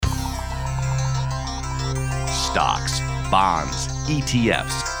Stocks, bonds,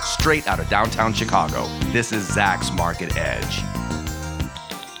 ETFs, straight out of downtown Chicago. This is Zacks Market Edge.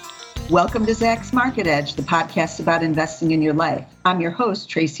 Welcome to Zacks Market Edge, the podcast about investing in your life. I'm your host,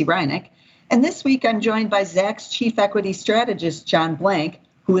 Tracy Reineck, and this week I'm joined by Zacks Chief Equity Strategist, John Blank,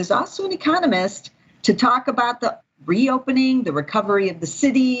 who is also an economist, to talk about the reopening, the recovery of the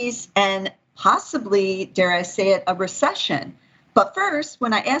cities, and possibly, dare I say it, a recession. But first,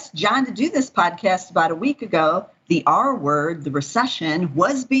 when I asked John to do this podcast about a week ago, the R word, the recession,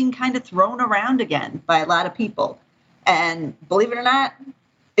 was being kind of thrown around again by a lot of people. And believe it or not,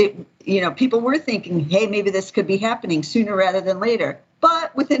 people were thinking, hey, maybe this could be happening sooner rather than later.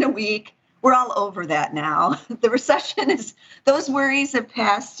 But within a week, we're all over that now. The recession those worries have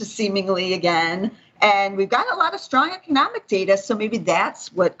passed seemingly again. And we've got a lot of strong economic data. So maybe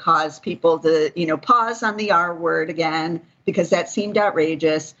that's what caused people to, pause on the R word again, because that seemed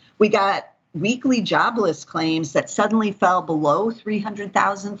outrageous. We got weekly jobless claims that suddenly fell below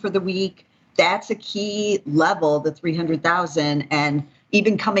 300,000 for the week. That's a key level, the 300,000. And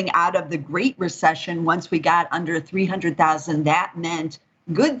even coming out of the Great Recession, once we got under 300,000, that meant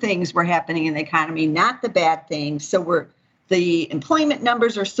good things were happening in the economy, not the bad things. So the employment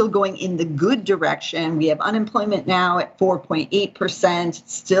numbers are still going in the good direction. We have unemployment now at 4.8%,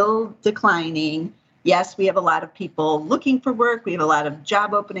 still declining. Yes, we have a lot of people looking for work. We have a lot of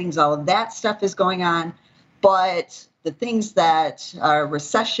job openings. All of that stuff is going on. But the things that are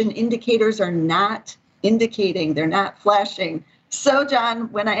recession indicators are not indicating, they're not flashing. So,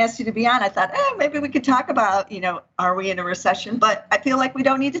 John, when I asked you to be on, I thought, maybe we could talk about, are we in a recession? But I feel like we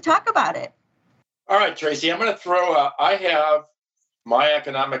don't need to talk about it. All right, Tracy, I'm going to throw out, I have my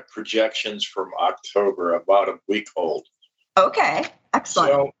economic projections from October, about a week old. Okay,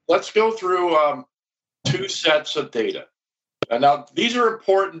 excellent. So let's go through two sets of data. And now these are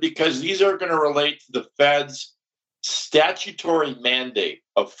important because these are going to relate to the Fed's statutory mandate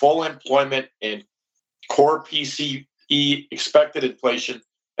of full employment and core PCE expected inflation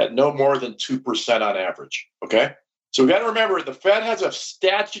at no more than 2% on average. Okay? So we got to remember the Fed has a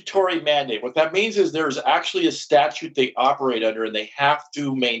statutory mandate. What that means is there's actually a statute they operate under, and they have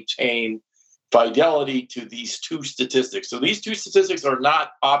to maintain fidelity to these two statistics. So these two statistics are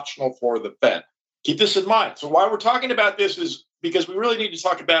not optional for the Fed. Keep this in mind. So why we're talking about this is because we really need to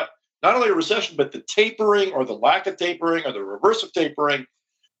talk about not only a recession, but the tapering or the lack of tapering or the reverse of tapering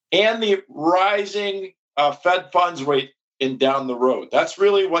and the rising Fed funds rate down the road. That's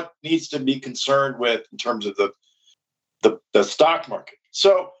really what needs to be concerned with in terms of the stock market.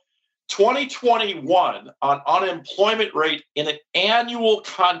 So 2021 on unemployment rate in an annual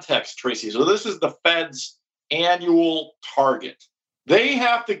context, Tracy. So this is the Fed's annual target. They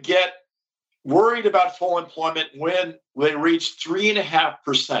have to get worried about full employment when they reach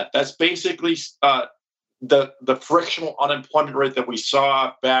 3.5%. That's basically the frictional unemployment rate that we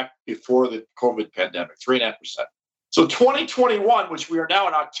saw back before the COVID pandemic, 3.5%. So 2021, which we are now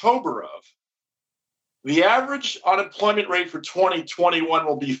in October of, the average unemployment rate for 2021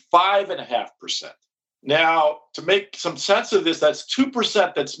 will be 5.5%. Now, to make some sense of this, that's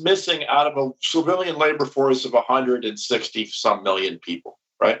 2% that's missing out of a civilian labor force of 160 some million people,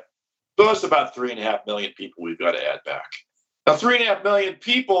 right? So that's about 3.5 million people we've got to add back. Now, 3.5 million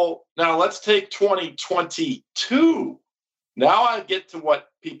people. Now, let's take 2022. Now I get to what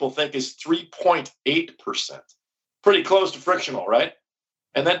people think is 3.8%. Pretty close to frictional, right?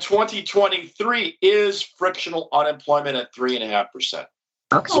 And then 2023 is frictional unemployment at 3.5%.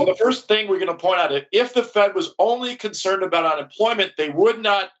 Okay. So the first thing we're going to point out is if the Fed was only concerned about unemployment, they would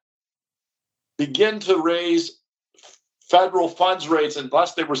not begin to raise federal funds rates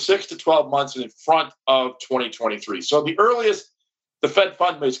unless they were 6 to 12 months in front of 2023. So the earliest the Fed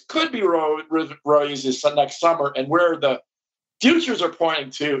fund rates could be raised is next summer, and where the futures are pointing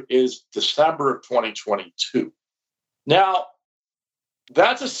to is December of 2022. Now,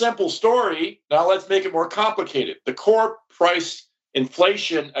 that's a simple story. Now let's make it more complicated. The core price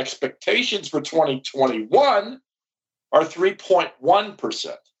inflation expectations for 2021 are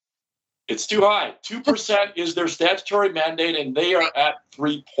 3.1%. It's too high. 2% is their statutory mandate, and they are at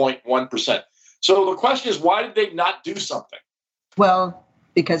 3.1%. So the question is, why did they not do something? Well,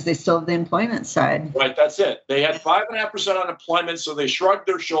 because they still have the employment side. Right, that's it. They had 5.5% unemployment, so they shrugged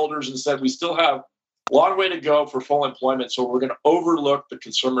their shoulders and said, we still have a long way to go for full employment, so we're going to overlook the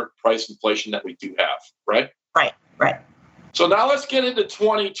consumer price inflation that we do have, right? Right. So now let's get into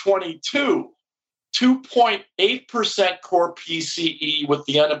 2022. 2.8% core PCE with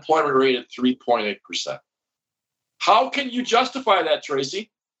the unemployment rate at 3.8%. How can you justify that, Tracy?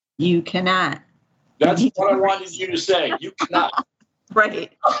 You cannot. That's what I wanted you to say. You cannot.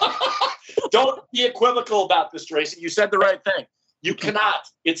 Right. Don't be equivocal about this, Tracy. You said the right thing. You cannot.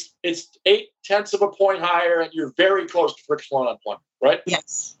 It's 0.8 of a point higher, and you're very close to frictional unemployment, right?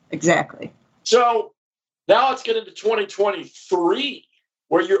 Yes, exactly. So now let's get into 2023,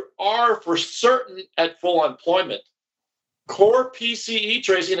 where you are for certain at full employment. Core PCE,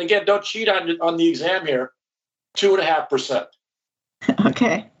 Tracy, and again, don't cheat on the exam here, 2.5%.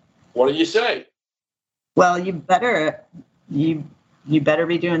 Okay. What do you say? Well, you better be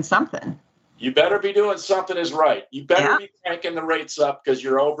doing something. You better be doing something is right. You better be cranking the rates up because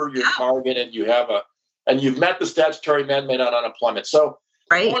you're over your target and you've met the statutory mandate on unemployment. So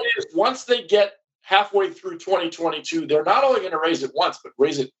the point is, once they get halfway through 2022, they're not only going to raise it once, but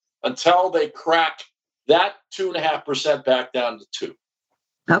raise it until they crack that 2.5% back down to 2.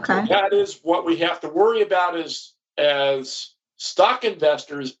 Okay. So that is what we have to worry about as stock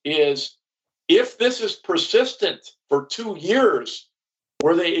investors is if this is persistent for 2 years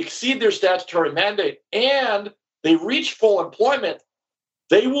where they exceed their statutory mandate and they reach full employment,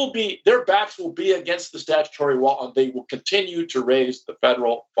 their backs will be against the statutory wall and they will continue to raise the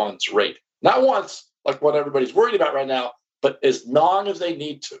federal funds rate. Not once, like what everybody's worried about right now, but as long as they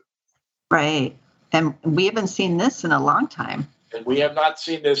need to. Right. And we haven't seen this in a long time. And we have not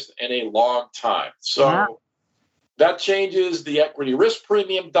seen this in a long time. So that changes the equity risk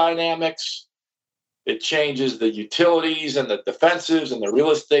premium dynamics. It changes the utilities and the defensives and the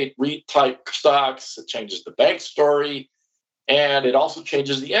real estate REIT type stocks. It changes the bank story. And it also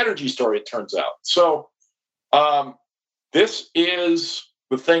changes the energy story, it turns out. So this is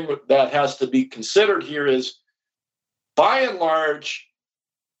the thing that has to be considered here is, by and large,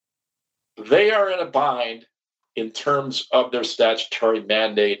 they are in a bind in terms of their statutory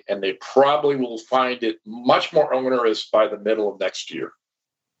mandate, and they probably will find it much more onerous by the middle of next year.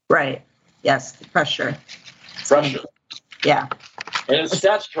 Right. Yes, the pressure. Yeah. And it's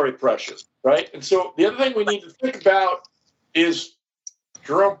statutory pressures, right? And so the other thing we need to think about is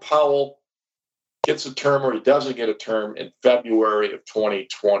Jerome Powell gets a term or he doesn't get a term in February of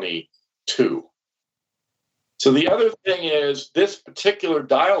 2022. So the other thing is this particular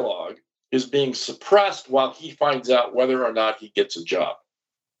dialogue is being suppressed while he finds out whether or not he gets a job.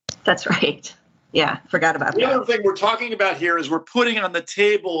 That's right. Yeah, forgot about that. The other thing we're talking about here is we're putting on the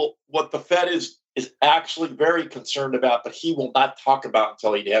table what the Fed is actually very concerned about, but he will not talk about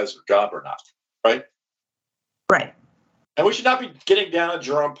until he has a job or not, right? Right. And we should not be getting down on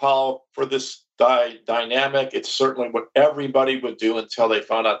Jerome Powell for this dynamic. It's certainly what everybody would do until they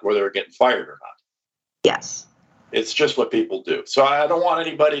found out whether they're getting fired or not. Yes. It's just what people do. So I don't want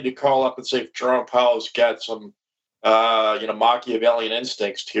anybody to call up and say Jerome Powell's got some Machiavellian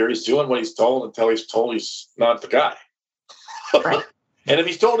instincts here. He's doing what he's told until he's told he's not the guy. Right. And if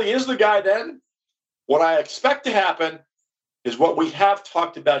he's told he is the guy, then what I expect to happen is what we have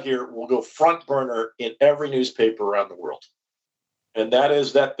talked about here will go front burner in every newspaper around the world. And that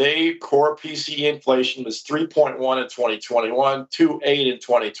is that core PCE inflation was 3.1 in 2021, 2.8 in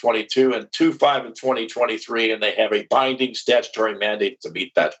 2022, and 2.5 in 2023. And they have a binding statutory mandate to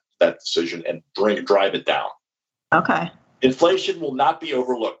meet that decision and drive it down. Okay. Inflation will not be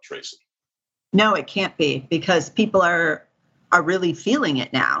overlooked, Tracy. No, it can't be, because people are really feeling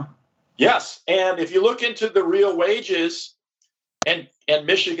it now. Yes. And if you look into the real wages and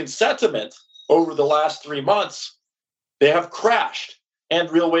Michigan sentiment over the last 3 months, they have crashed and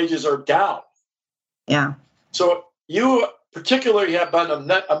real wages are down. Yeah. So you particularly have done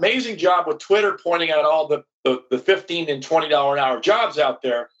an amazing job with Twitter pointing out all the $15 and $20 an hour jobs out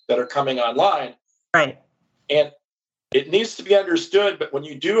there that are coming online. Right. And it needs to be understood, but when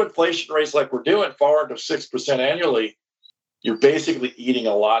you do inflation rates like we're doing, forward of 6% annually, you're basically eating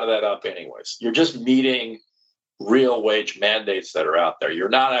a lot of that up anyways. You're just meeting real wage mandates that are out there. You're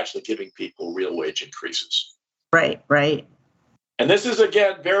not actually giving people real wage increases. Right, right. And this is,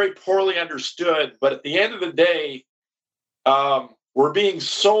 again, very poorly understood. But at the end of the day, we're being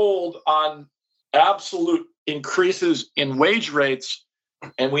sold on absolute increases in wage rates.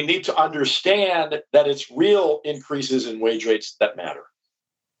 And we need to understand that it's real increases in wage rates that matter.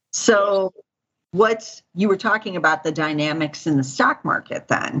 So you were talking about the dynamics in the stock market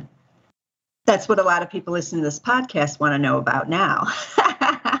then. That's what a lot of people listening to this podcast want to know about now.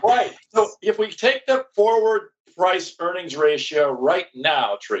 Right. So if we take the forward price earnings ratio right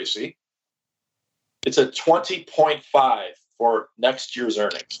now, Tracy, it's a 20.5 for next year's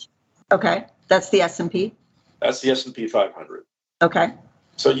earnings. Okay. That's the S&P? That's the S&P 500. Okay.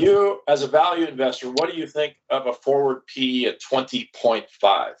 So you, as a value investor, what do you think of a forward PE at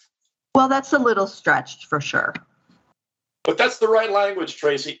 20.5? Well, that's a little stretched for sure. But that's the right language,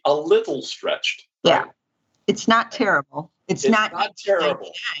 Tracy. A little stretched. Yeah. Right? It's not terrible. It's not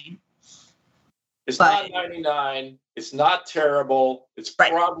terrible. It's not 99. It's not terrible. It's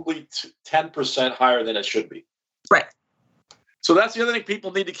probably 10% higher than it should be. Right. So that's the other thing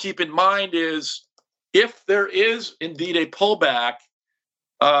people need to keep in mind is if there is indeed a pullback,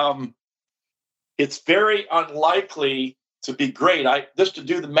 it's very unlikely to be great. Just to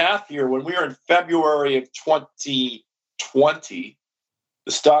do the math here, when we were in February of 2020,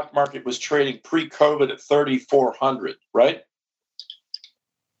 the stock market was trading pre-COVID at 3,400, right?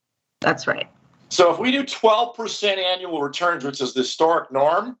 That's right. So if we do 12% annual returns, which is the historic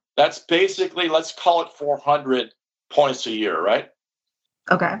norm, that's basically, let's call it 400 points a year, right?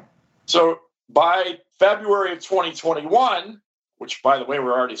 Okay. So by February of 2021, which, by the way,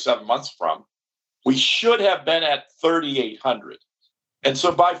 we're already 7 months from, we should have been at 3,800. And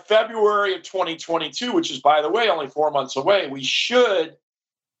so by February of 2022, which is, by the way, only 4 months away, we should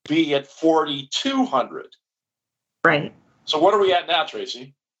be at 4,200. Right. So what are we at now,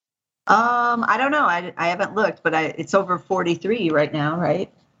 Tracy? I don't know. I haven't looked, but it's over 43 right now, right?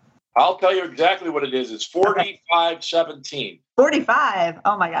 I'll tell you exactly what it is. It's 45.17. 45.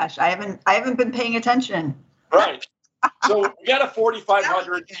 Oh my gosh. I haven't been paying attention. Right. So we got a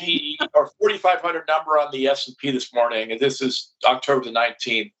 4,500 P or 4,500 number on the S&P this morning, and this is October the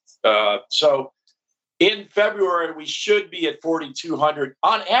 19th. So in February, we should be at 4,200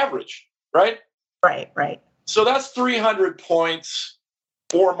 on average, right? Right. So that's 300 points,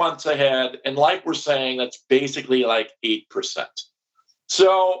 4 months ahead. And like we're saying, that's basically like 8%.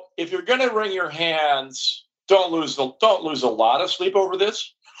 So if you're going to wring your hands, don't lose a lot of sleep over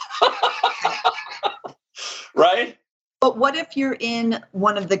this. Right? But what if you're in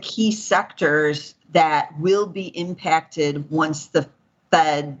one of the key sectors that will be impacted once the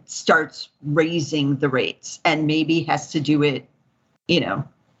Fed starts raising the rates and maybe has to do it,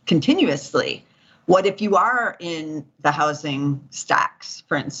 continuously? What if you are in the housing stocks,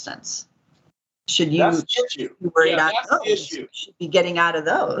 for instance? Should you be worried about those? You should be getting out of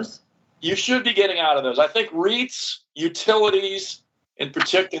those. You should be getting out of those. I think REITs, utilities in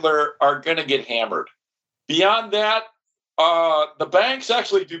particular, are going to get hammered. Beyond that, the banks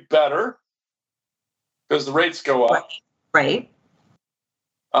actually do better because the rates go up. Right.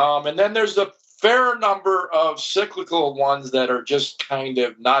 And then there's a fair number of cyclical ones that are just kind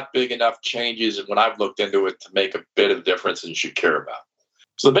of not big enough changes, and when I've looked into it, to make a bit of difference and you should care about.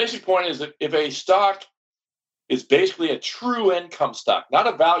 So the basic point is that if a stock is basically a true income stock, not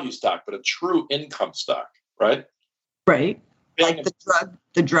a value stock, but a true income stock, right? Right. Like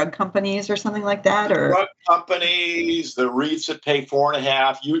the drug companies or something like that, or drug companies, the REITs that pay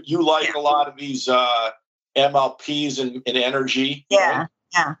 4.5%. You like a lot of these MLPs in energy. Yeah. Right?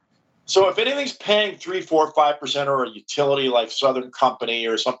 Yeah. So if anything's paying 3%, 4%, 5%, or a utility like Southern Company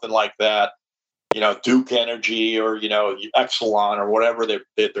or something like that, Duke Energy or Exelon or whatever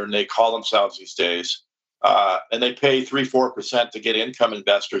they call themselves these days, and they pay 3%, 4% to get income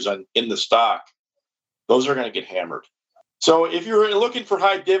investors in the stock, those are going to get hammered. So if you're looking for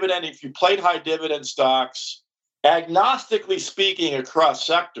high dividend, if you played high dividend stocks, agnostically speaking across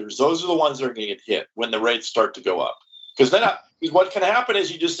sectors, those are the ones that are going to get hit when the rates start to go up. Because then what can happen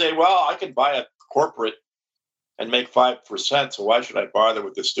is you just say, well, I can buy a corporate and make 5%, so why should I bother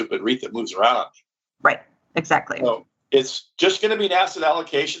with this stupid REIT that moves around on me? Right, exactly. So it's just going to be an asset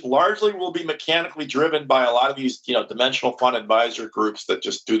allocation. Largely will be mechanically driven by a lot of these, dimensional fund advisor groups that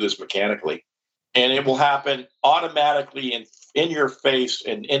just do this mechanically. And it will happen automatically in your face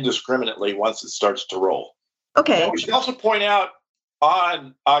and indiscriminately once it starts to roll. Okay. And we should also point out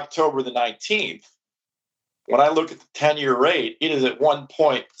on October the 19th, when I look at the 10-year rate, it is at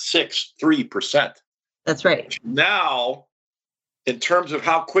 1.63%. That's right. Now, in terms of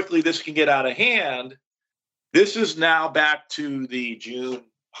how quickly this can get out of hand, this is now back to the June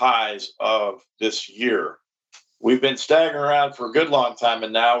highs of this year. We've been staggering around for a good long time,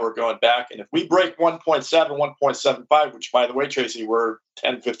 and now we're going back. And if we break 1.7, 1.75, which, by the way, Tracy, we're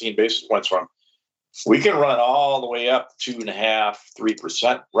 10, 15 basis points from, we can run all the way up 2.5%,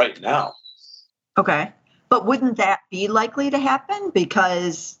 3% right now. Okay. But wouldn't that be likely to happen?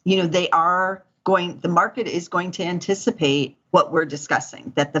 Because, the market is going to anticipate what we're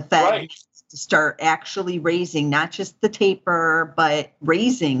discussing, that the Fed needs to start actually raising, not just the taper, but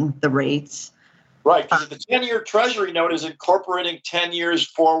raising the rates. Right, because the 10-year Treasury note is incorporating 10 years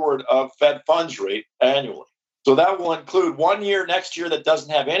forward of Fed funds rate annually. So that will include 1 year next year that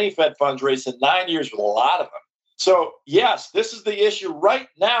doesn't have any Fed funds rates and 9 years with a lot of them. So, yes, this is the issue right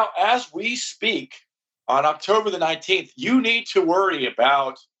now as we speak. On October the 19th, you need to worry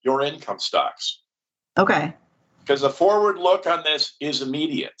about your income stocks. Okay. Because the forward look on this is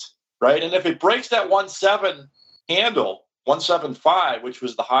immediate, right? And if it breaks that 1.7 handle, 175, which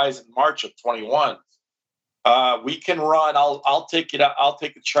was the highs in March of 21, we can run. I'll take it out. I'll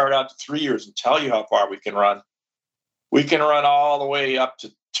take the chart out to 3 years and tell you how far we can run. We can run all the way up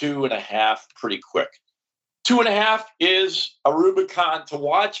to 2.5 pretty quick. 2.5 is a Rubicon to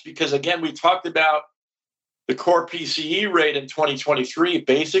watch because, again, we talked about the core PCE rate in 2023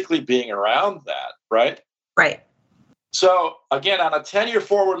 basically being around that, right? Right. So, again, on a 10-year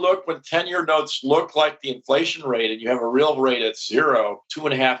forward look, when 10-year notes look like the inflation rate and you have a real rate at 0,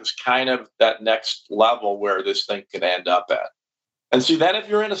 2.5 is kind of that next level where this thing can end up at. And see, then if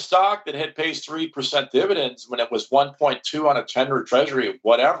you're in a stock that pays 3% dividends when it was 1.2 on a 10-year treasury,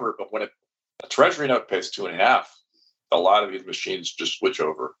 whatever, but when a treasury note pays 2.5, a lot of these machines just switch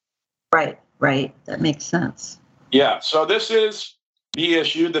over. Right. That makes sense. Yeah. So this is the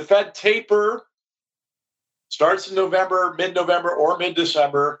issue. The Fed taper starts in November, mid-November, or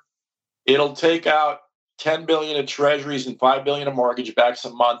mid-December. It'll take out $10 billion of treasuries and $5 billion of mortgage backs a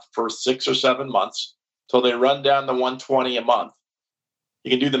month for 6 or 7 months till they run down to $120 a month. You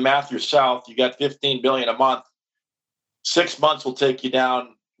can do the math yourself. You got $15 billion a month. 6 months will take you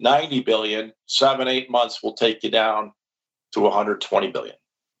down $90 billion. 7, 8 months will take you down to $120 billion.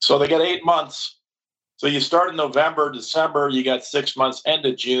 So they got 8 months. So you start in November, December, you got 6 months, end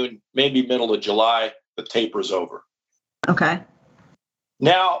of June, maybe middle of July, the taper's over. Okay.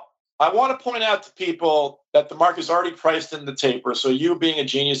 Now, I want to point out to people that the market's already priced in the taper. So you being a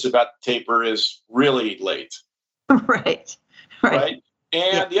genius about the taper is really late. Right.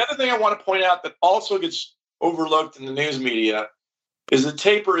 And the other thing I want to point out that also gets overlooked in the news media is the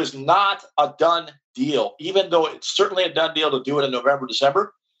taper is not a done deal, even though it's certainly a done deal to do it in November,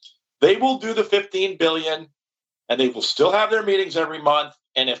 December. They will do the $15 billion and they will still have their meetings every month.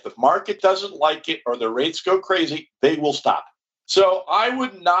 And if the market doesn't like it or the rates go crazy, they will stop. So I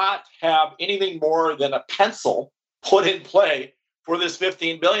would not have anything more than a pencil put in play for this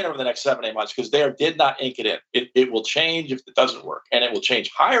 $15 billion over the next 7, 8 months because they did not ink it in. It will change if it doesn't work, and it will change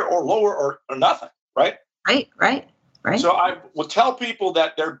higher or lower or nothing, right? Right. So I will tell people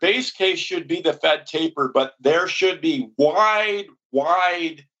that their base case should be the Fed taper, but there should be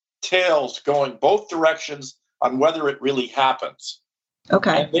wide tails going both directions on whether it really happens.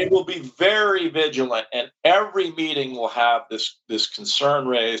 Okay. And they will be very vigilant, and every meeting will have this concern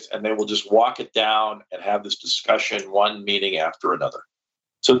raised, and they will just walk it down and have this discussion one meeting after another.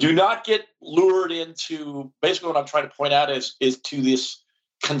 So do not get lured into, basically what I'm trying to point out is to this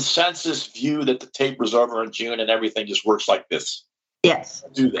consensus view that the taper's over in June and everything just works like this. Yes.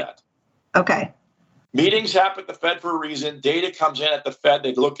 Do that. Okay. Meetings happen at the Fed for a reason. Data comes in at the Fed.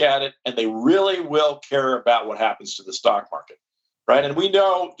 They look at it, and they really will care about what happens to the stock market. Right. And we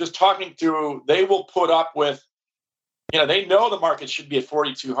know, just talking through, they will put up with, they know the market should be at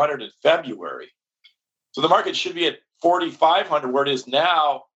 4,200 in February. So the market should be at 4,500 where it is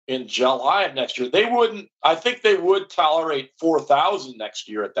now in July of next year. I think they would tolerate 4,000 next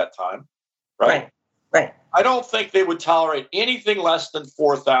year at that time. Right. I don't think they would tolerate anything less than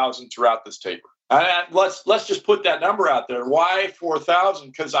 4,000 throughout this taper. Let's just put that number out there. Why 4,000?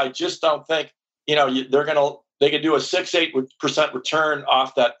 Because I just don't think, they could do a 6-8% return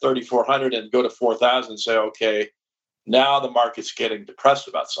off that 3,400 and go to 4,000 and say, okay, now the market's getting depressed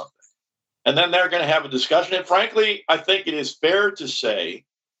about something. And then they're going to have a discussion. And frankly, I think it is fair to say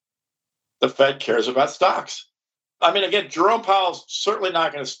the Fed cares about stocks. I mean, again, Jerome Powell's certainly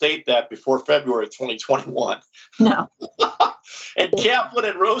not going to state that before February 2021. No. And Kaplan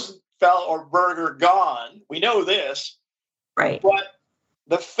and Rosenfeld or Berger gone. We know this. Right. But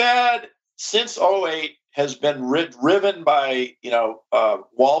the Fed, since 2008, has been driven by,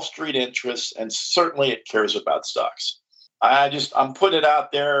 Wall Street interests, and certainly it cares about stocks. I'm putting it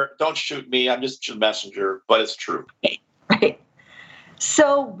out there. Don't shoot me. I'm just a messenger, but it's true. Right.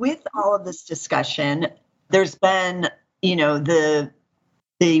 So with all of this discussion, there's been, the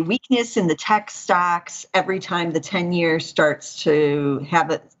weakness in the tech stocks every time the 10-year starts to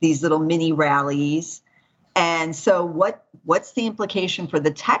have these little mini rallies. And so what's the implication for the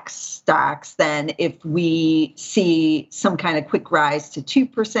tech stocks then if we see some kind of quick rise to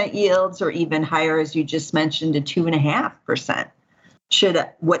 2% yields or even higher, as you just mentioned, to 2.5%?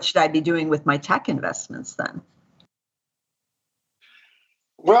 What should I be doing with my tech investments then?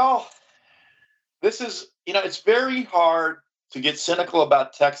 Well, this is, it's very hard to get cynical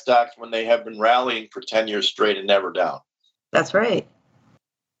about tech stocks when they have been rallying for 10 years straight and never down. That's right.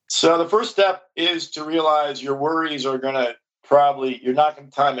 So the first step is to realize your worries are going to you're not going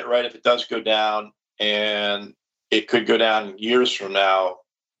to time it right if it does go down, and it could go down years from now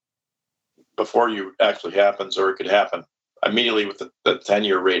before you actually happens, or it could happen immediately with the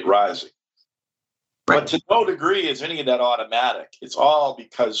 10-year rate rising. But to no degree is any of that automatic. It's all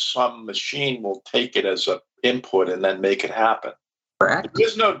because some machine will take it as an input and then make it happen. Correct.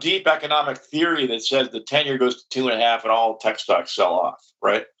 There's no deep economic theory that says the 10-year goes to 2.5 and all tech stocks sell off,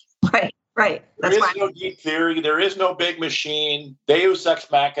 right? Right. There is no deep theory. There is no big machine. Deus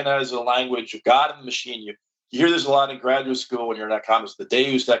ex machina is a language of God in the machine. You hear this a lot in graduate school when you're in economics, the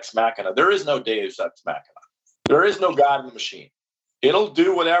Deus ex machina. There is no Deus ex machina. There is no God in the machine. It'll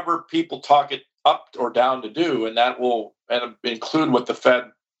do whatever people talk it up or down to do, and that will include what the Fed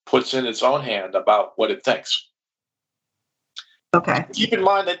puts in its own hand about what it thinks. Okay. Keep in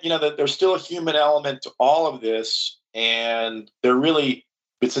mind that that there's still a human element to all of this, and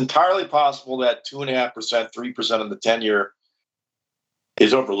it's entirely possible that 2.5%, 3% of the 10-year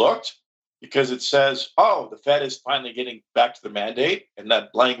is overlooked because it says, oh, the Fed is finally getting back to the mandate, and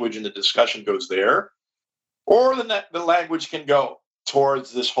that language in the discussion goes there. Or the language can go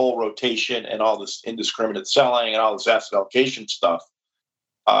towards this whole rotation and all this indiscriminate selling and all this asset allocation stuff.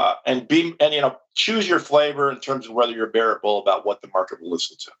 And choose your flavor in terms of whether you're bear or bull about what the market will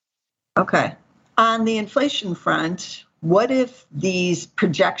listen to. Okay. On the inflation front, what if these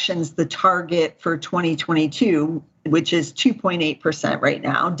projections, the target for 2022, which is 2.8% right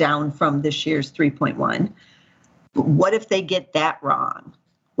now, down from this year's 3.1, what if they get that wrong?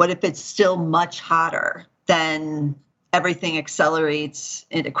 What if it's still much hotter than everything accelerates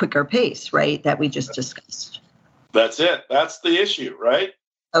at a quicker pace, right, that we just discussed? That's it. That's the issue, right?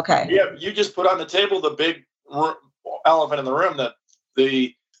 Okay. Yeah, you just put on the table the big elephant in the room that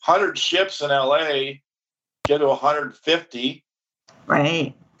the 100 ships in LA get to 150.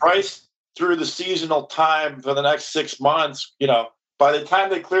 Right. Price through the seasonal time for the next 6 months, by the time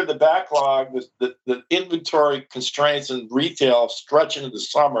they clear the backlog, the inventory constraints in retail stretch into the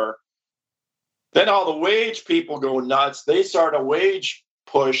summer. Then all the wage people go nuts. They start a wage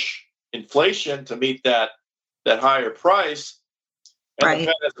push inflation to meet that higher price. And right. The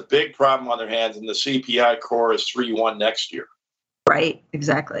Fed has a big problem on their hands, and the CPI core is 3.1 next year. Right,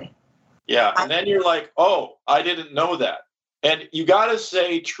 exactly. Yeah, and then you're like, oh, I didn't know that. And you got to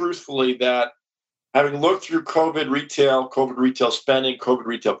say truthfully that having looked through COVID retail spending, COVID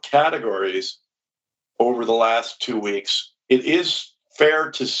retail categories over the last 2 weeks, it is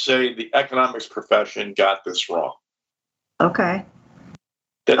fair to say the economics profession got this wrong. Okay.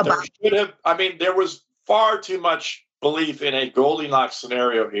 There was far too much belief in a Goldilocks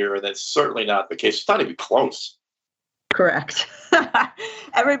scenario here, and that's certainly not the case. It's not even close. Correct.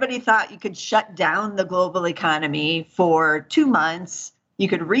 Everybody thought you could shut down the global economy for 2 months. You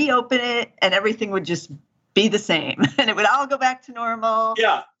could reopen it and everything would just be the same and it would all go back to normal.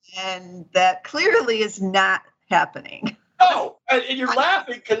 Yeah. And that clearly is not happening. No. And you're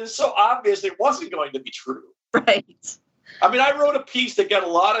laughing because it's so obvious it wasn't going to be true. Right. I wrote a piece that got a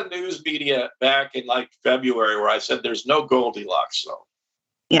lot of news media back in February where I said there's no Goldilocks zone.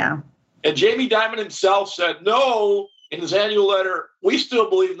 Yeah. And Jamie Dimon himself said, no, in his annual letter, we still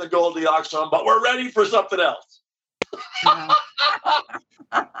believe in the Goldilocks zone, but we're ready for something else. Yeah.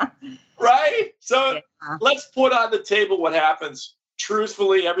 Right? So let's put on the table what happens.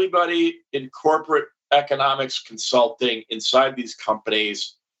 Truthfully, everybody in corporate economics consulting inside these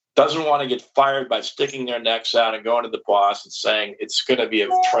companies doesn't want to get fired by sticking their necks out and going to the boss and saying it's going to be a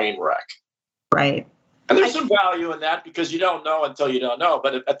train wreck. Right. And there's some value in that because you don't know until you don't know.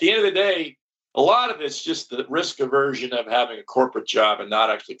 But at the end of the day, a lot of it's just the risk aversion of having a corporate job and not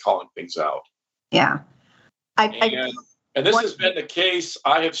actually calling things out. Yeah. And this has been the case.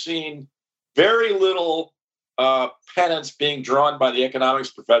 I have seen very little penance being drawn by the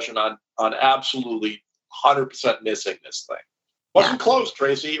economics profession on absolutely 100% missing this thing. Wasn't close,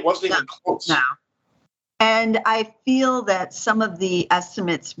 Tracy. It wasn't even close. No. And I feel that some of the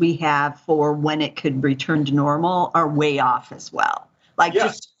estimates we have for when it could return to normal are way off as well.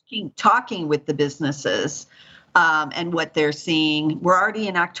 Just talking with the businesses and what they're seeing. We're already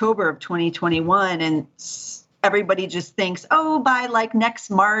in October of 2021 and everybody just thinks, by next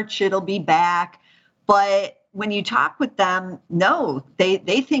March, it'll be back. But when you talk with them, no, they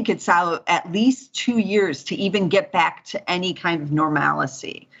think it's out at least 2 years to even get back to any kind of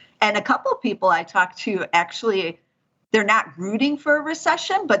normalcy. And a couple of people I talked to, actually, they're not rooting for a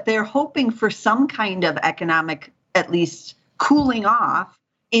recession, but they're hoping for some kind of economic, at least cooling off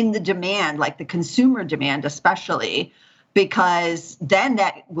in the demand, like the consumer demand especially, because then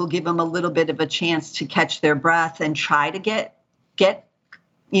that will give them a little bit of a chance to catch their breath and try to get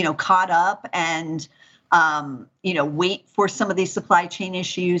caught up and wait for some of these supply chain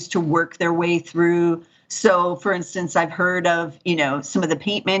issues to work their way through. So, for instance, I've heard of, some of the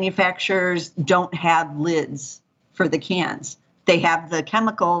paint manufacturers don't have lids for the cans. They have the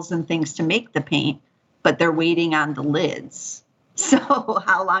chemicals and things to make the paint, but they're waiting on the lids. So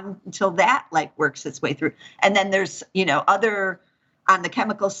how long until that like works its way through? And then there's, other on the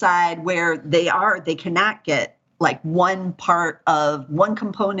chemical side where they cannot get like one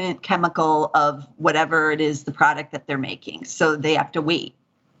component chemical of whatever it is, the product that they're making. So they have to wait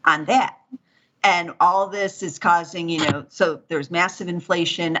on that. And all this is causing, so there's massive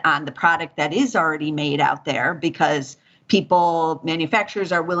inflation on the product that is already made out there because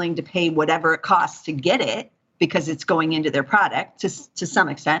manufacturers are willing to pay whatever it costs to get it because it's going into their product to some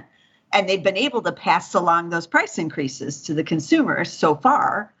extent. And they've been able to pass along those price increases to the consumers so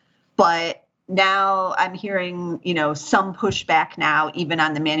far. But now I'm hearing, some pushback now, even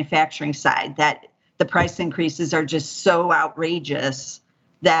on the manufacturing side, that the price increases are just so outrageous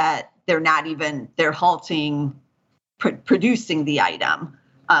that they're halting producing the item,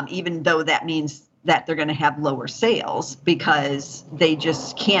 even though that means that they're going to have lower sales because they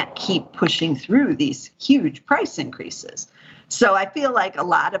just can't keep pushing through these huge price increases. So I feel like a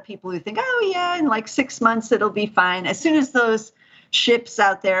lot of people who think, oh yeah, in like 6 months, it'll be fine. As soon as those ships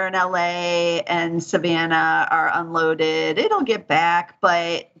out there in LA and Savannah are unloaded, it'll get back.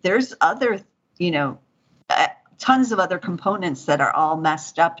 But there's other, tons of other components that are all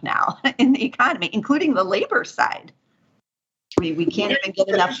messed up now in the economy, including the labor side. We can't even get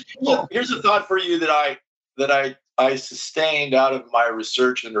enough people. Here's a thought for you that I sustained out of my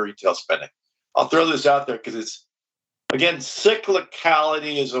research into retail spending. I'll throw this out there because it's, again,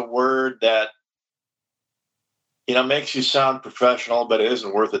 cyclicality is a word that, makes you sound professional, but it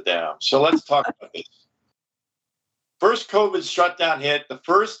isn't worth a damn. So let's talk about this. First COVID shutdown hit, the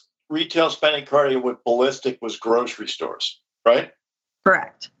first retail spending category went ballistic was grocery stores, right?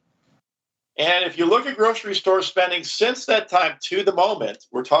 Correct. And if you look at grocery store spending since that time to the moment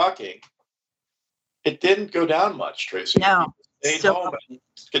we're talking, it didn't go down much, Tracy. No. People stayed home and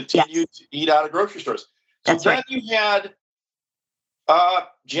continued to eat out of grocery stores. So That's then right. You had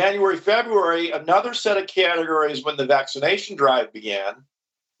January, February, another set of categories when the vaccination drive began.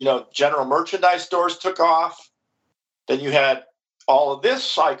 General merchandise stores took off. Then you had all of this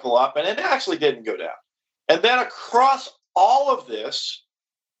cycle up, and it actually didn't go down. And then across all of this,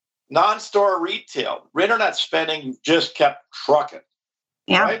 non-store retail, internet spending just kept trucking.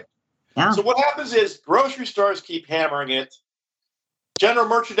 Yeah. Right? Yeah. So what happens is grocery stores keep hammering it. General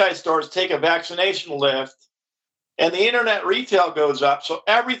merchandise stores take a vaccination lift, and the internet retail goes up. So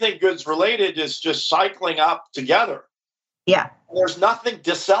everything goods related is just cycling up together. Yeah. There's nothing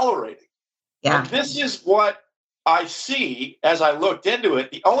decelerating. Yeah. And this is what I see as I looked into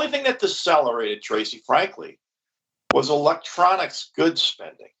it. The only thing that decelerated, Tracy, frankly, was electronics goods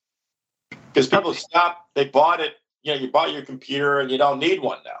spending. Because people stopped, they bought it, you bought your computer and you don't need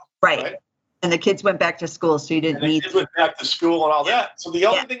one now. Right. And the kids went back to school, so you didn't need. Kids went back to school and all that. So the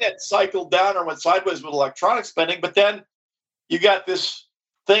only thing that cycled down or went sideways was electronic spending. But then you got this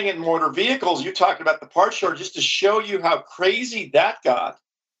thing in motor vehicles. You talked about the parts shortage, just to show you how crazy that got.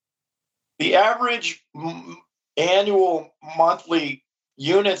 The average annual monthly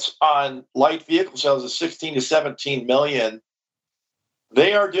units on light vehicle sales is 16 to 17 million.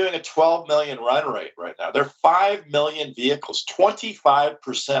 They are doing a 12 million run rate right now. They're 5 million vehicles,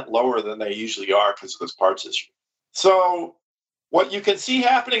 25% lower than they usually are because of this parts issue. So what you can see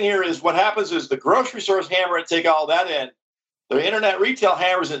happening here is what happens is the grocery stores hammer and take all that in. The internet retail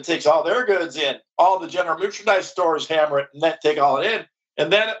hammers and takes all their goods in. All the general merchandise stores hammer it and then take all it in. And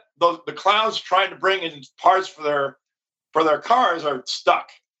then the clowns trying to bring in parts for their cars are stuck.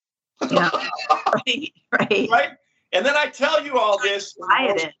 Yeah. Right. And then I tell you all this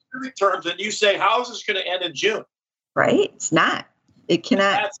in specific terms, and you say, "How is this going to end in June?" Right? It's not. It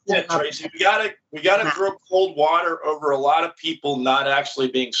cannot. That's it, Tracy. We gotta throw cold water over a lot of people not actually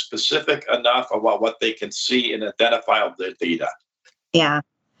being specific enough about what they can see and identify of the data. Yeah,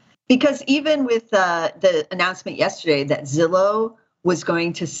 because even with the announcement yesterday that Zillow was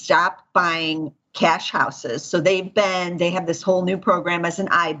going to stop buying cash houses, so they have this whole new program as an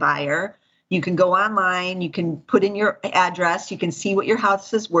iBuyer. You can go online, you can put in your address, you can see what your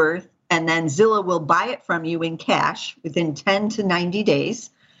house is worth, and then Zillow will buy it from you in cash within 10 to 90 days.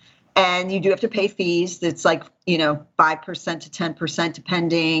 And you do have to pay fees. That's like, 5% to 10%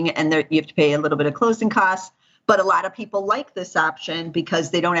 depending, and you have to pay a little bit of closing costs. But a lot of people like this option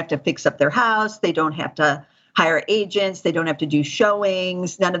because they don't have to fix up their house, they don't have to hire agents, they don't have to do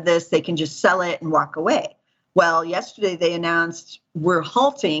showings, none of this. They can just sell it and walk away. Well, yesterday they announced we're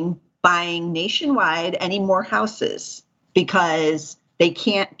halting buying nationwide any more houses because they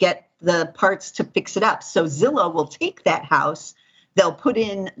can't get the parts to fix it up. So Zillow will take that house, they'll put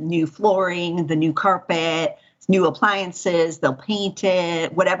in new flooring, the new carpet, new appliances, they'll paint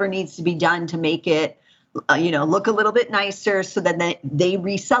it, whatever needs to be done to make it look a little bit nicer, so then they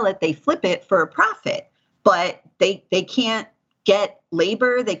resell it, they flip it for a profit. But they can't get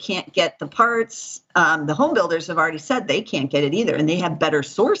labor, they can't get the parts. The home builders have already said they can't get it either, and they have better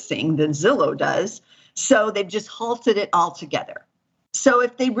sourcing than Zillow does. So they've just halted it altogether. So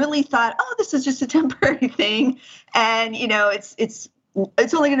if they really thought, oh, this is just a temporary thing, and it's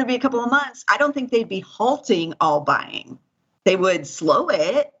only going to be a couple of months, I don't think they'd be halting all buying. They would slow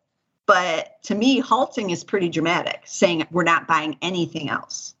it, but to me, halting is pretty dramatic, saying we're not buying anything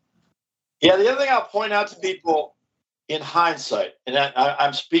else. Yeah, the other thing I'll point out to people in hindsight, and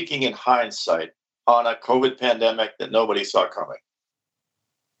I'm speaking in hindsight on a COVID pandemic that nobody saw coming.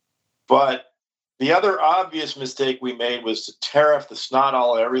 But the other obvious mistake we made was to tariff the snot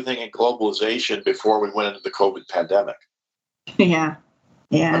all of everything in globalization before we went into the COVID pandemic. Yeah.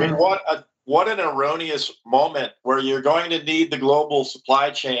 I mean, what an erroneous moment where you're going to need the global supply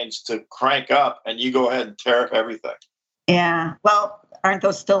chains to crank up, and you go ahead and tariff everything. Yeah. Well, aren't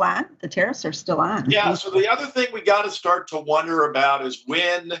those still on? The tariffs are still on. Yeah. So the other thing we got to start to wonder about is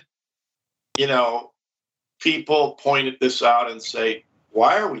when, people pointed this out and say,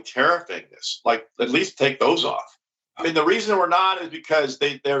 why are we tariffing this? Like, at least take those off. I mean, the reason we're not is because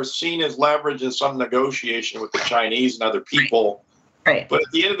they're seen as leverage in some negotiation with the Chinese and other people. Right. But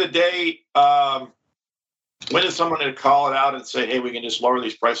at the end of the day, when is someone going to call it out and say, hey, we can just lower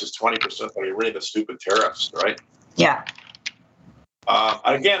these prices 20% by getting rid of the stupid tariffs, right? Yeah.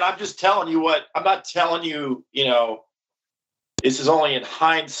 Again, I'm just telling you I'm not telling you, this is only in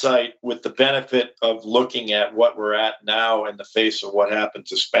hindsight with the benefit of looking at what we're at now in the face of what happened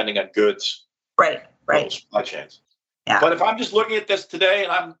to spending on goods. Right. Supply chains. Yeah. But if I'm just looking at this today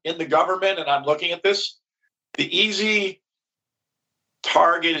and I'm in the government and I'm looking at this, the easy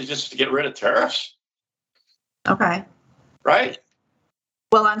target is just to get rid of tariffs. Okay. Right?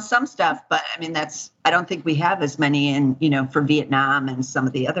 Well, on some stuff, but I mean, I don't think we have as many in, for Vietnam and some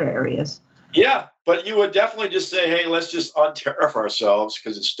of the other areas. Yeah, but you would definitely just say, hey, let's just untariff ourselves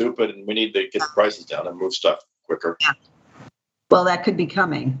because it's stupid and we need to get the prices down and move stuff quicker. Yeah. Well, that could be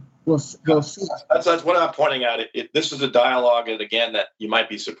coming. We'll see. That's what I'm pointing out. This is a dialogue, and again, that you might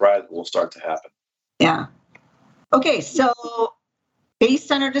be surprised will start to happen. Yeah. Okay, so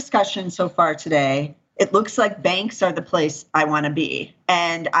based on our discussion so far today, it looks like banks are the place I want to be.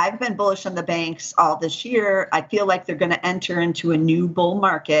 And I've been bullish on the banks all this year. I feel like they're going to enter into a new bull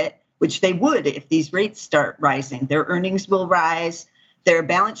market, which they would if these rates start rising. Their earnings will rise. Their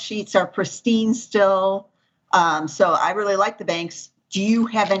balance sheets are pristine still. So I really like the banks. Do you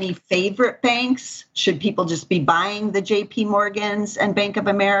have any favorite banks? Should people just be buying the JP Morgans and Bank of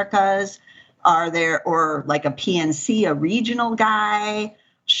Americas? Or like a PNC, a regional guy?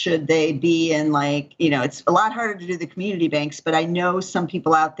 Should they be in it's a lot harder to do the community banks, but I know some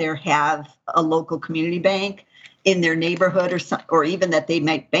people out there have a local community bank in their neighborhood or even that they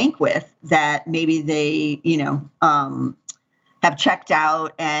might bank with that maybe they, have checked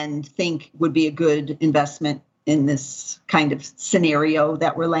out and think would be a good investment in this kind of scenario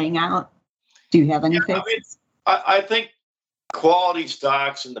that we're laying out. Do you have any favorites? I think quality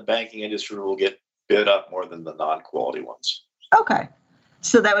stocks in the banking industry will get bid up more than the non-quality ones. Okay.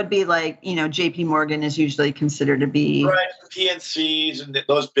 So that would be like, JP Morgan is usually considered to be. Right. PNCs and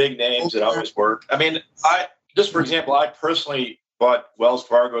those big names that always work. I mean, for example, I personally bought Wells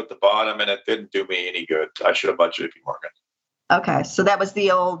Fargo at the bottom and it didn't do me any good. I should have bought JP Morgan. Okay. So that was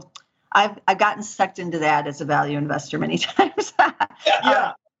the old, I've gotten sucked into that as a value investor many times.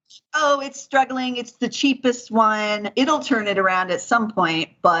 Yeah. It's struggling. It's the cheapest one. It'll turn it around at some point,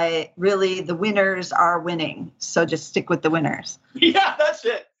 but really the winners are winning. So just stick with the winners. Yeah, that's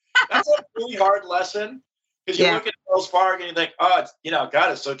it. That's a really hard lesson because you look at Wells Fargo and you think, oh, it's,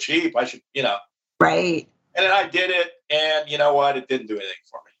 God, it's so cheap. I should, Right. And then I did it, and you know what? It didn't do anything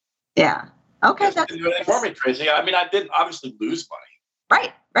for me. Yeah. Okay. It didn't do anything for me, Tracy. I mean, I didn't obviously lose money.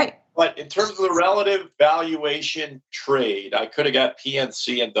 Right. But in terms of the relative valuation trade, I could have got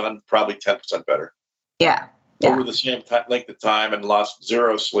PNC and done probably 10% better. Yeah. Over the same length of time and lost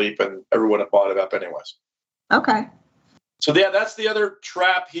zero sleep, and everyone had bought it up anyways. Okay. So that's the other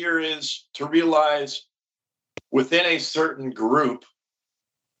trap here is to realize within a certain group,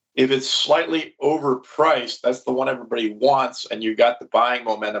 if it's slightly overpriced, that's the one everybody wants, and you got the buying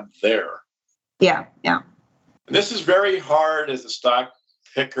momentum there. Yeah. And this is very hard as a stock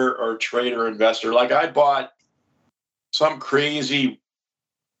picker or trader investor. Like I bought some crazy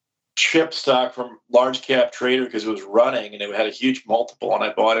chip stock from large cap trader because it was running and it had a huge multiple, and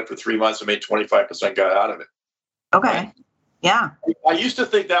I bought it for 3 months and made 25%, got out of it. Okay. Right? Yeah. I used to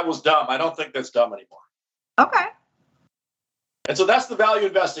think that was dumb. I don't think that's dumb anymore. Okay. And so that's the value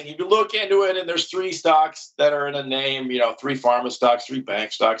investing. If you look into it and there's 3 stocks that are in a name, 3 pharma stocks, 3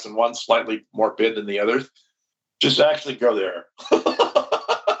 bank stocks, and one slightly more bid than the others, just actually go there.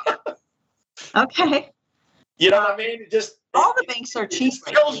 Okay. You know what I mean? Just all the banks are cheap.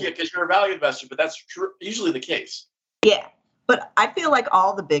 It kills you because you're a value investor, but that's usually the case. Yeah. But I feel like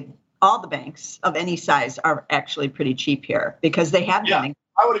all the banks of any size are actually pretty cheap here because they have done.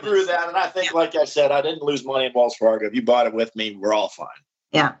 I would agree with that. And I think, like I said, I didn't lose money in Wells Fargo. If you bought it with me, we're all fine.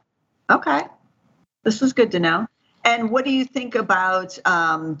 Yeah. Okay. This is good to know. And what do you think about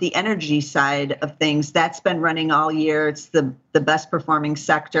the energy side of things? That's been running all year. It's the best performing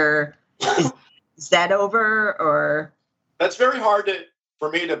sector. Is that over or? That's very hard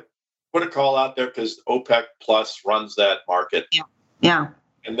for me to put a call out there because OPEC Plus runs that market. Yeah.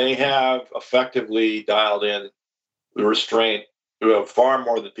 And they have effectively dialed in the restraint far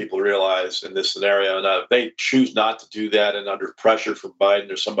more than people realize in this scenario. And if they choose not to do that and under pressure from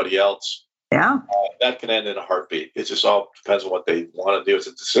Biden or somebody else, that can end in a heartbeat. It just all depends on what they want to do. It's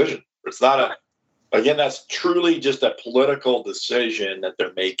a decision. It's not that's truly just a political decision that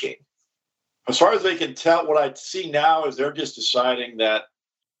they're making. As far as they can tell, what I see now is they're just deciding that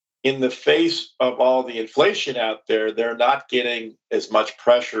in the face of all the inflation out there, they're not getting as much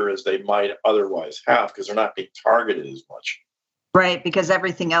pressure as they might otherwise have because they're not being targeted as much. Right, because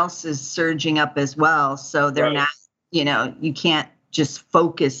everything else is surging up as well. So they're not, you can't just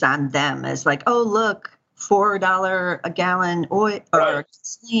focus on them as like, oh, look, $4 a gallon oil or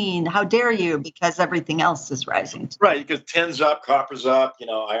gasoline. How dare you? Because everything else is rising. Right, because tin's up, copper's up, iron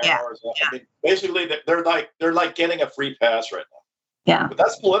ore is up. Yeah. I mean, basically, they're like getting a free pass right now. Yeah. But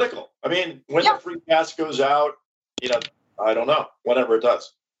that's political. I mean, when the free pass goes out, I don't know, whenever it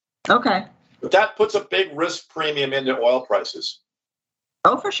does. Okay. But that puts a big risk premium into oil prices.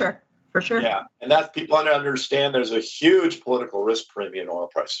 Oh, for sure. For sure. Yeah. And that people understand there's a huge political risk premium in oil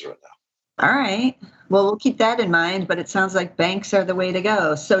prices right now. All right. Well, we'll keep that in mind, but it sounds like banks are the way to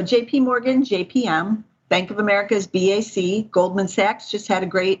go. So JP Morgan, JPM, Bank of America's BAC, Goldman Sachs just had a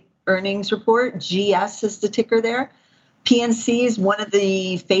great earnings report. GS is the ticker there. PNC is one of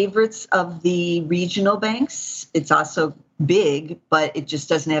the favorites of the regional banks. It's also big, but it just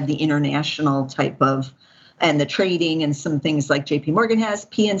doesn't have the international type of, and the trading and some things like JP Morgan has.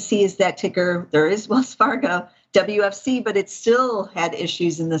 PNC is that ticker. There is Wells Fargo, WFC, but it still had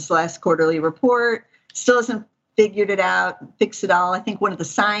issues in this last quarterly report. Still hasn't figured it out, fixed it all. I think one of the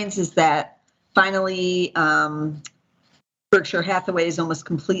signs is that finally Berkshire Hathaway is almost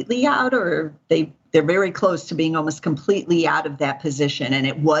completely out, or they're very close to being almost completely out of that position. And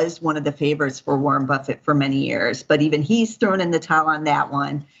it was one of the favorites for Warren Buffett for many years, but even he's thrown in the towel on that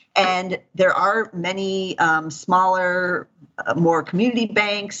one. And there are many smaller, more community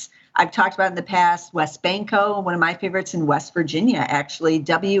banks. I've talked about in the past, WesBanco, one of my favorites in West Virginia, actually.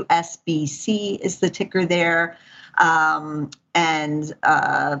 WSBC is the ticker there.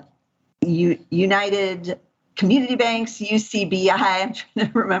 United Community Banks, UCBI, I'm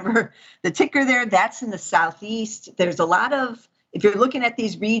trying to remember the ticker there. That's in the Southeast. There's a lot of, if you're looking at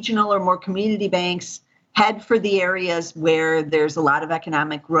these regional or more community banks, head for the areas where there's a lot of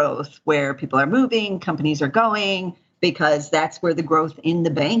economic growth, where people are moving, companies are going, because that's where the growth in the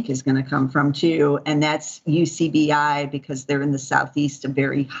bank is going to come from too. And that's UCBI because they're in the Southeast, a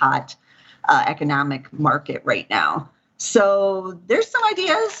very hot economic market right now. So there's some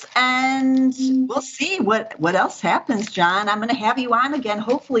ideas, and we'll see what else happens, John. I'm going to have you on again,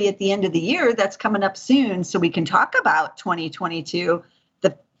 hopefully at the end of the year. That's coming up soon, so we can talk about 2022.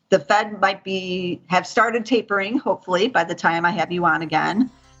 The Fed might have started tapering, hopefully, by the time I have you on again.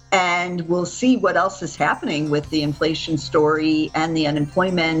 And we'll see what else is happening with the inflation story and the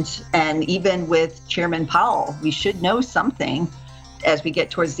unemployment, and even with Chairman Powell. We should know something as we get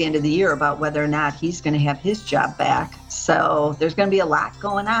towards the end of the year about whether or not he's going to have his job back. So there's going to be a lot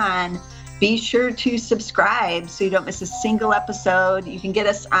going on. Be sure to subscribe so you don't miss a single episode. You can get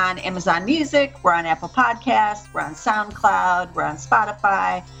us on Amazon Music. We're on Apple Podcasts. We're on SoundCloud. We're on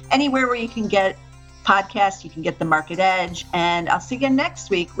Spotify. Anywhere where you can get podcasts, you can get The Market Edge. And I'll see you again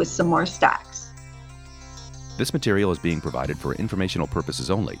next week with some more stocks. This material is being provided for informational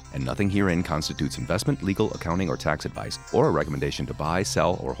purposes only, and nothing herein constitutes investment, legal, accounting, or tax advice, or a recommendation to buy,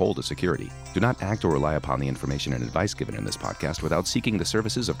 sell, or hold a security. Do not act or rely upon the information and advice given in this podcast without seeking the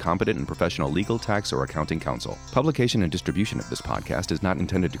services of competent and professional legal, tax, or accounting counsel. Publication and distribution of this podcast is not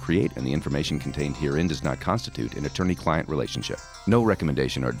intended to create, and the information contained herein does not constitute an attorney-client relationship. No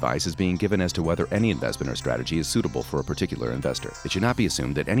recommendation or advice is being given as to whether any investment or strategy is suitable for a particular investor. It should not be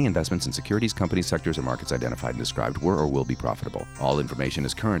assumed that any investments in securities, companies, sectors, or markets identified identified and described were or will be profitable. All information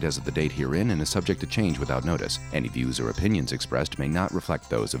is current as of the date herein and is subject to change without notice. Any views or opinions expressed may not reflect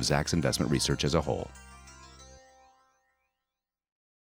those of Zacks Investment Research as a whole.